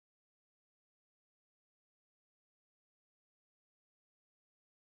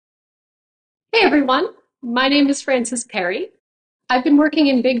Hey everyone, my name is Frances Perry. I've been working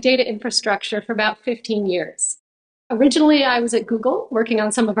in big data infrastructure for about 15 years. Originally, I was at Google working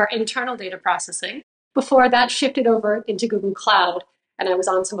on some of our internal data processing. Before that, shifted over into Google Cloud, and I was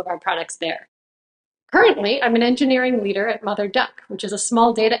on some of our products there. Currently, I'm an engineering leader at MotherDuck, which is a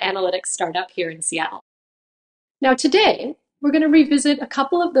small data analytics startup here in Seattle. Now, today, we're going to revisit a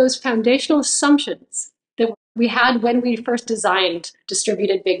couple of those foundational assumptions that we had when we first designed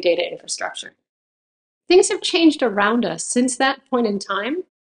distributed big data infrastructure. Things have changed around us since that point in time,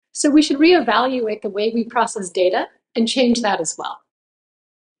 so we should reevaluate the way we process data and change that as well.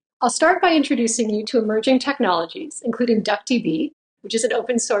 I'll start by introducing you to emerging technologies, including DuckDB, which is an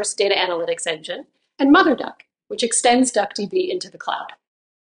open source data analytics engine, and MotherDuck, which extends DuckDB into the cloud.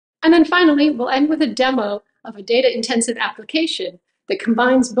 And then finally, we'll end with a demo of a data-intensive application that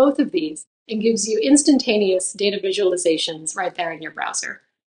combines both of these and gives you instantaneous data visualizations right there in your browser.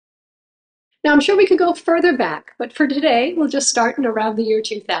 Now, I'm sure we could go further back, but for today, we'll just start in around the year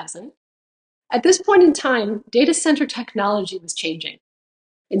 2000. At this point in time, data center technology was changing.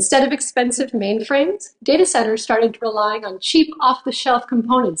 Instead of expensive mainframes, data centers started relying on cheap off-the-shelf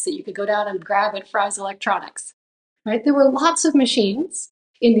components that you could go down and grab at Fry's Electronics. Right? There were lots of machines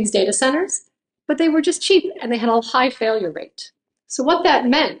in these data centers, but they were just cheap and they had a high failure rate. So what that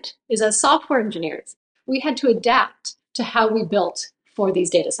meant is, as software engineers, we had to adapt to how we built for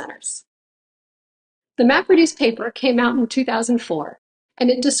these data centers. The MapReduce paper came out in 2004, and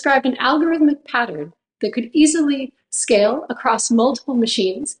it described an algorithmic pattern that could easily scale across multiple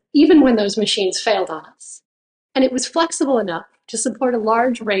machines, even when those machines failed on us. And it was flexible enough to support a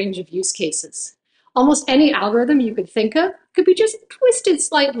large range of use cases. Almost any algorithm you could think of could be just twisted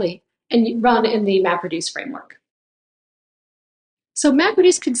slightly and run in the MapReduce framework. So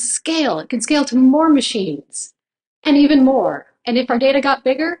MapReduce could scale. It could scale to more machines and even more. And if our data got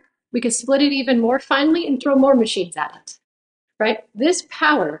bigger, we could split it even more finely and throw more machines at it, right? This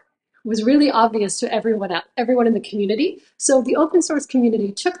power was really obvious to everyone in the community. So the open source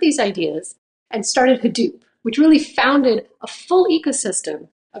community took these ideas and started Hadoop, which really founded a full ecosystem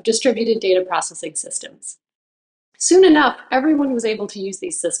of distributed data processing systems. Soon enough, everyone was able to use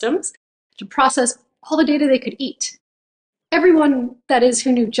these systems to process all the data they could eat. Everyone, that is,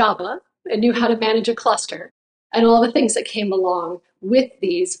 who knew Java and knew how to manage a cluster and all the things that came along with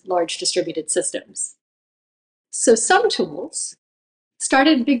these large distributed systems. So some tools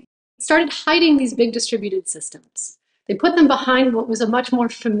started hiding these big distributed systems. They put them behind what was a much more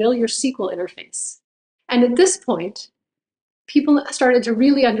familiar SQL interface. And at this point, people started to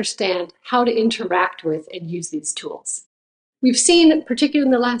really understand how to interact with and use these tools. We've seen, particularly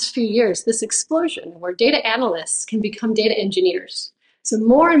in the last few years, this explosion where data analysts can become data engineers. So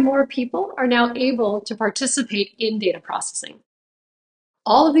more and more people are now able to participate in data processing.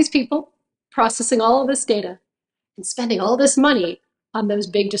 All of these people processing all of this data and spending all this money on those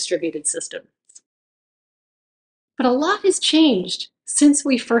big distributed systems. But a lot has changed since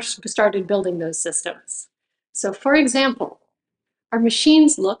we first started building those systems. So for example, our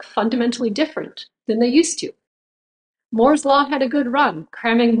machines look fundamentally different than they used to. Moore's law had a good run,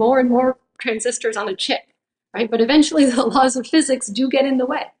 cramming more and more transistors on a chip, right? But eventually the laws of physics do get in the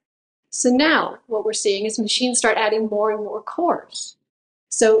way. So now what we're seeing is machines start adding more and more cores.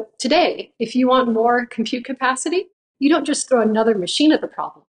 So today, if you want more compute capacity, you don't just throw another machine at the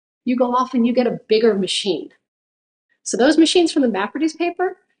problem. You go off and you get a bigger machine. So those machines from the MapReduce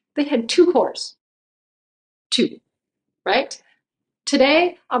paper, they had 2 cores. 2, right?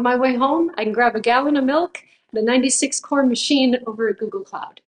 Today, on my way home, I can grab a gallon of milk and a 96-core machine over at Google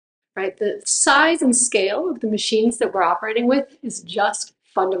Cloud, right? The size and scale of the machines that we're operating with is just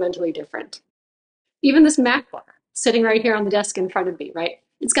fundamentally different. Even this Mac bar sitting right here on the desk in front of me, right?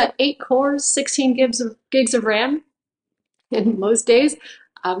 It's got 8 cores, 16 gigs of RAM, and most days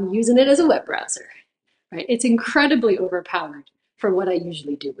I'm using it as a web browser, right? It's incredibly overpowered for what I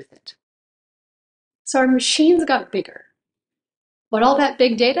usually do with it. So our machines got bigger, but all that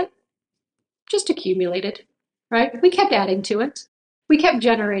big data just accumulated, right? We kept adding to it. We kept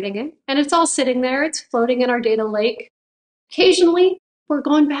generating it, and it's all sitting there. It's floating in our data lake. Occasionally, we're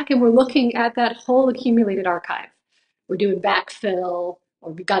going back and we're looking at that whole accumulated archive. We're doing backfill,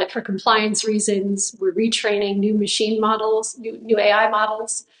 or we got it for compliance reasons. We're retraining new machine models, new AI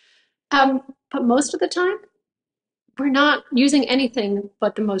models. But most of the time, we're not using anything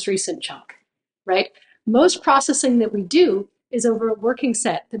but the most recent chunk, right? Most processing that we do is over a working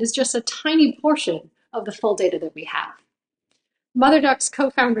set that is just a tiny portion of the full data that we have. MotherDuck's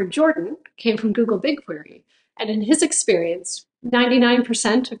co-founder Jordan came from Google BigQuery, and in his experience,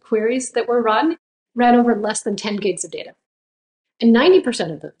 99% of queries that were run ran over less than 10 gigs of data. And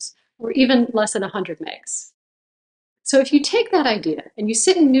 90% of those or even less than 100 megs. So if you take that idea and you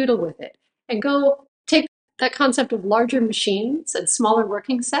sit and noodle with it and go take that concept of larger machines and smaller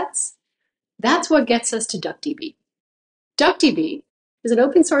working sets, that's what gets us to DuckDB. DuckDB is an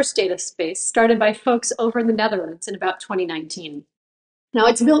open source data space started by folks over in the Netherlands in about 2019. Now,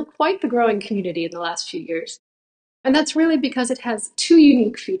 it's built quite the growing community in the last few years, and that's really because it has two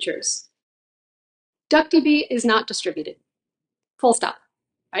unique features. DuckDB is not distributed, full stop,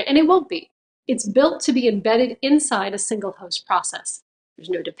 right? And it won't be. It's built to be embedded inside a single host process. There's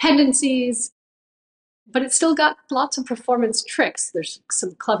no dependencies, but it's still got lots of performance tricks. There's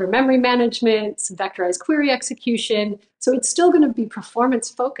some clever memory management, some vectorized query execution. So it's still going to be performance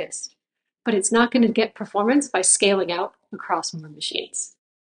focused, but it's not going to get performance by scaling out across more machines.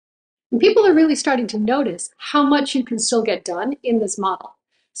 And people are really starting to notice how much you can still get done in this model.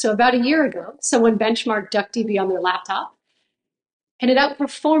 So about a year ago, someone benchmarked DuckDB on their laptop, and it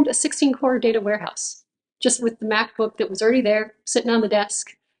outperformed a 16-core data warehouse, just with the MacBook that was already there, sitting on the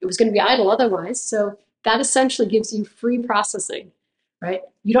desk. It was going to be idle otherwise, so that essentially gives you free processing, right?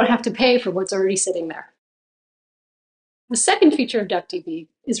 You don't have to pay for what's already sitting there. The second feature of DuckDB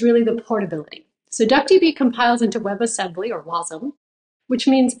is really the portability. So DuckDB compiles into WebAssembly, or WASM, which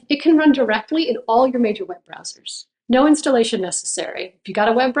means it can run directly in all your major web browsers. No installation necessary. If you got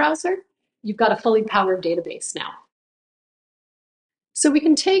a web browser, you've got a fully powered database now. So we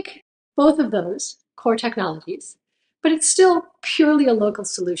can take both of those core technologies, but it's still purely a local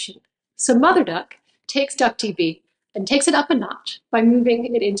solution. So MotherDuck takes DuckDB and takes it up a notch by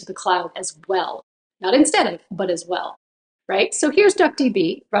moving it into the cloud as well. Not instead of, but as well, right? So here's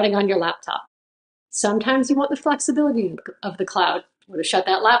DuckDB running on your laptop. Sometimes you want the flexibility of the cloud. You want to shut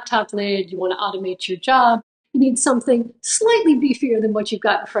that laptop lid, you want to automate your job. You need something slightly beefier than what you've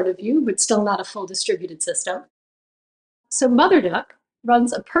got in front of you, but still not a full distributed system. So MotherDuck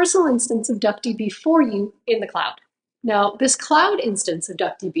runs a personal instance of DuckDB for you in the cloud. Now, this cloud instance of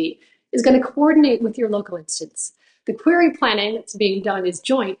DuckDB is going to coordinate with your local instance. The query planning that's being done is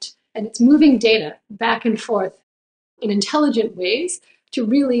joint, and it's moving data back and forth in intelligent ways to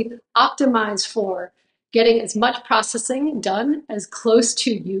really optimize for getting as much processing done as close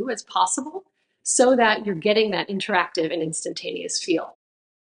to you as possible so that you're getting that interactive and instantaneous feel.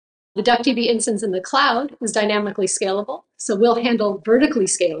 The DuckDB instance in the cloud is dynamically scalable, so we'll handle vertically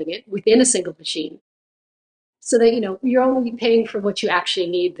scaling it within a single machine so that you're only paying for what you actually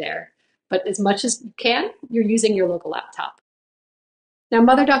need there. But as much as you can, you're using your local laptop. Now,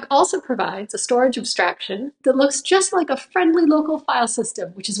 MotherDuck also provides a storage abstraction that looks just like a friendly local file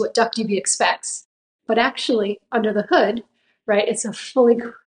system, which is what DuckDB expects. But actually, under the hood, right, it's a fully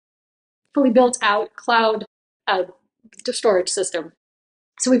built out cloud storage system.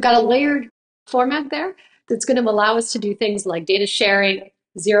 So we've got a layered format there that's going to allow us to do things like data sharing,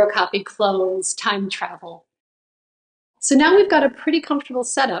 zero copy clones, time travel. So now we've got a pretty comfortable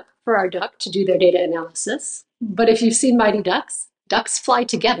setup for our duck to do their data analysis. But if you've seen Mighty Ducks, ducks fly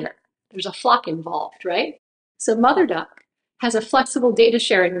together. There's a flock involved, right? So MotherDuck has a flexible data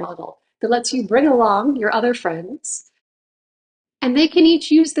sharing model that lets you bring along your other friends, and they can each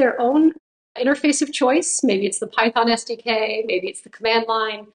use their own interface of choice. Maybe it's the Python SDK, maybe it's the command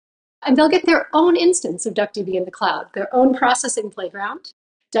line, and they'll get their own instance of DuckDB in the cloud, their own processing playground,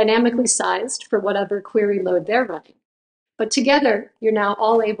 dynamically sized for whatever query load they're running. But together, you're now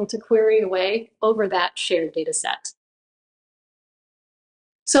all able to query away over that shared data set.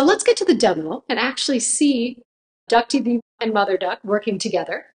 So let's get to the demo and actually see DuckDB and MotherDuck working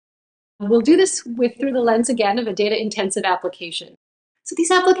together. We'll do this through the lens again of a data-intensive application. So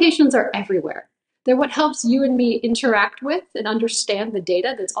these applications are everywhere. They're what helps you and me interact with and understand the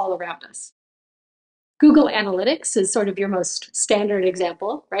data that's all around us. Google Analytics is sort of your most standard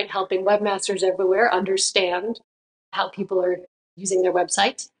example, right? Helping webmasters everywhere understand how people are using their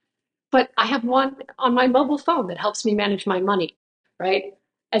website. But I have one on my mobile phone that helps me manage my money, right?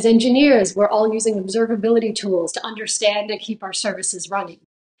 As engineers, we're all using observability tools to understand and keep our services running.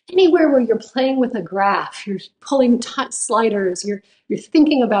 Anywhere where you're playing with a graph, you're pulling sliders, you're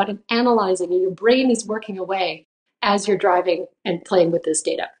thinking about and analyzing, and your brain is working away as you're driving and playing with this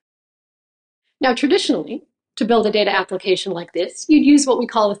data. Now, traditionally, to build a data application like this, you'd use what we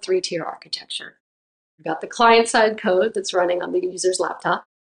call a three-tier architecture. You've got the client-side code that's running on the user's laptop.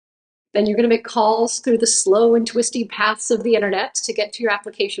 Then you're going to make calls through the slow and twisty paths of the internet to get to your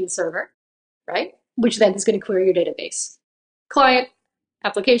application server, right? Which then is going to query your database. Client,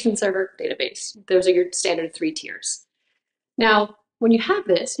 application server, database. Those are your standard three tiers. Now, when you have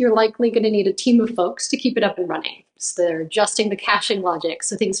this, you're likely going to need a team of folks to keep it up and running. So they're adjusting the caching logic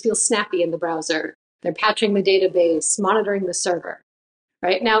so things feel snappy in the browser. They're patching the database, monitoring the server.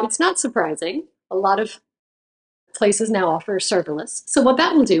 right? Now, it's not surprising. A lot of places now offer serverless. So what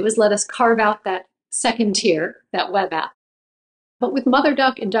that will do is let us carve out that second tier, that web app. But with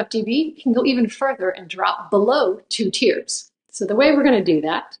MotherDuck and DuckDB, you can go even further and drop below 2 tiers. So the way we're going to do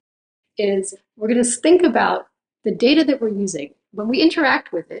that is we're going to think about the data that we're using. When we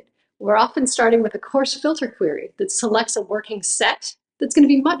interact with it, we're often starting with a coarse filter query that selects a working set that's going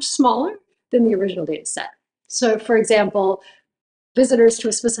to be much smaller than the original data set. So for example, visitors to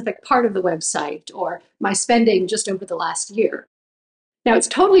a specific part of the website, or my spending just over the last year. Now, it's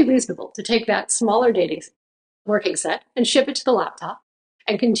totally reasonable to take that smaller data working set and ship it to the laptop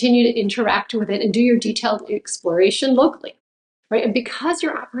and continue to interact with it and do your detailed exploration locally, right? And because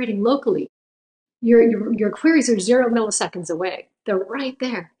you're operating locally, your queries are 0 milliseconds away. They're right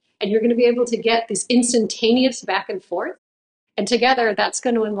there. And you're going to be able to get this instantaneous back and forth. And together, that's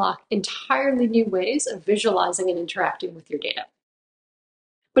going to unlock entirely new ways of visualizing and interacting with your data.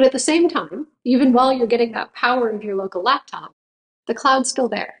 But at the same time, even while you're getting that power of your local laptop, the cloud's still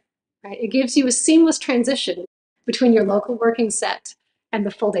there, right? It gives you a seamless transition between your local working set and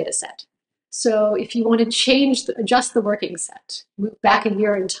the full data set. So if you want to adjust the working set, move back a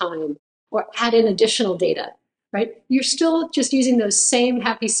year in time, or add in additional data, right? You're still just using those same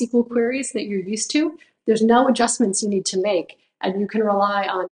happy SQL queries that you're used to. There's no adjustments you need to make, and you can rely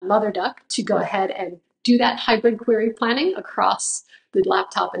on MotherDuck to go ahead and do that hybrid query planning across the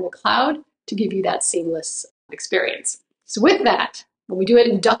laptop and the cloud to give you that seamless experience. So with that, when we do it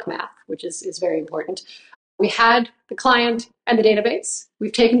in Duck math, which is very important, we had the client and the database.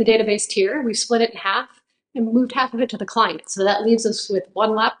 We've taken the database tier, we've split it in half, and moved half of it to the client. So that leaves us with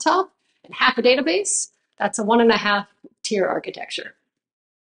one laptop and half a database. That's a 1.5 tier architecture.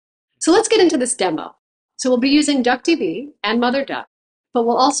 So let's get into this demo. So we'll be using DuckDB and MotherDuck, but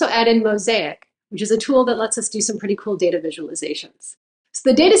we'll also add in Mosaic, which is a tool that lets us do some pretty cool data visualizations. So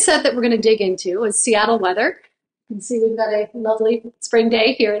the data set that we're going to dig into is Seattle weather. You can see we've got a lovely spring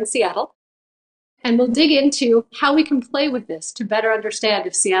day here in Seattle. And we'll dig into how we can play with this to better understand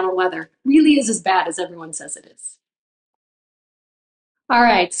if Seattle weather really is as bad as everyone says it is. All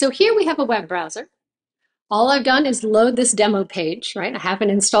right, so here we have a web browser. All I've done is load this demo page, right? I haven't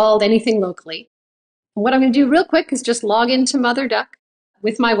installed anything locally. And what I'm going to do real quick is just log into MotherDuck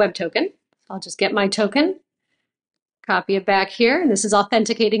with my web token. I'll just get my token, copy it back here, and this is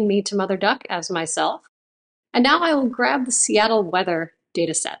authenticating me to MotherDuck as myself. And now I will grab the Seattle weather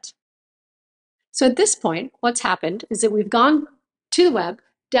data set. So at this point, what's happened is that we've gone to the web,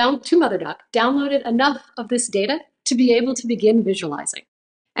 down to MotherDuck, downloaded enough of this data to be able to begin visualizing.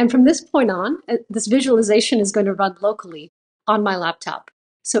 And from this point on, this visualization is going to run locally on my laptop.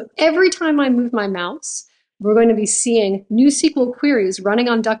 So every time I move my mouse, we're going to be seeing new SQL queries running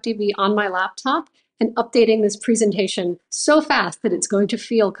on DuckDB on my laptop and updating this presentation so fast that it's going to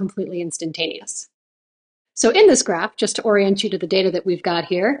feel completely instantaneous. So in this graph, just to orient you to the data that we've got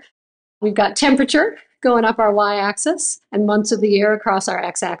here, we've got temperature going up our y-axis and months of the year across our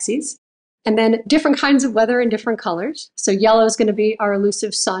x-axes, and then different kinds of weather in different colors. So yellow is going to be our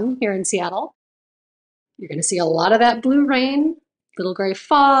elusive sun here in Seattle. You're going to see a lot of that blue rain, little gray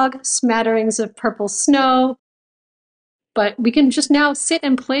fog, smatterings of purple snow. But we can just now sit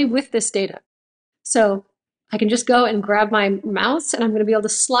and play with this data. So I can just go and grab my mouse, and I'm going to be able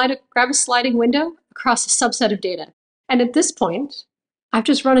to grab a sliding window across a subset of data. And at this point, I've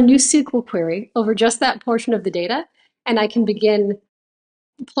just run a new SQL query over just that portion of the data, and I can begin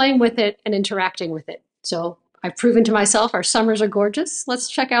playing with it and interacting with it. So I've proven to myself our summers are gorgeous. Let's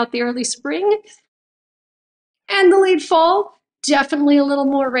check out the early spring and the late fall. Definitely a little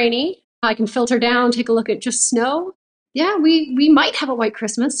more rainy. I can filter down, take a look at just snow. Yeah, we might have a white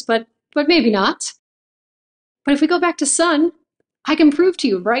Christmas, but maybe not. But if we go back to sun, I can prove to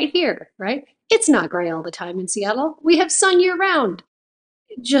you right here, right? It's not gray all the time in Seattle. We have sun year round,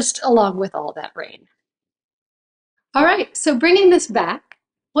 just along with all that rain. All right, so bringing this back,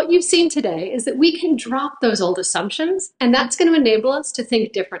 what you've seen today is that we can drop those old assumptions, and that's going to enable us to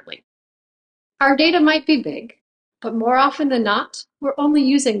think differently. Our data might be big, but more often than not, we're only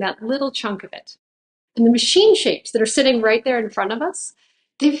using that little chunk of it. And the machine shapes that are sitting right there in front of us,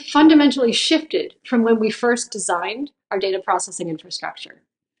 they've fundamentally shifted from when we first designed our data processing infrastructure.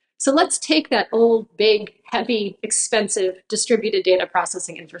 So let's take that old, big, heavy, expensive distributed data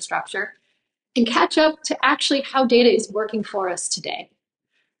processing infrastructure and catch up to actually how data is working for us today.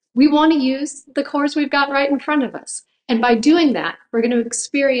 We want to use the cores we've got right in front of us. And by doing that, we're going to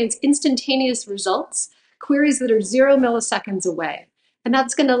experience instantaneous results, queries that are 0 milliseconds away. And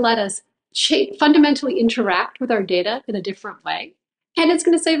that's going to let us fundamentally interact with our data in a different way. And it's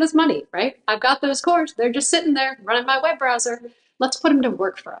going to save us money, right? I've got those cores. They're just sitting there running my web browser. Let's put them to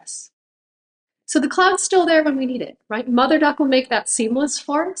work for us. So the cloud's still there when we need it, right? MotherDuck will make that seamless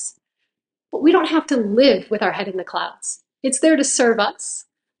for us, but we don't have to live with our head in the clouds. It's there to serve us,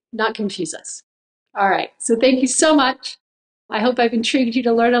 not confuse us. All right, so thank you so much. I hope I've intrigued you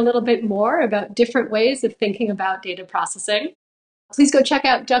to learn a little bit more about different ways of thinking about data processing. Please go check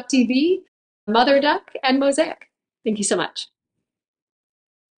out DuckDB, MotherDuck, and Mosaic. Thank you so much.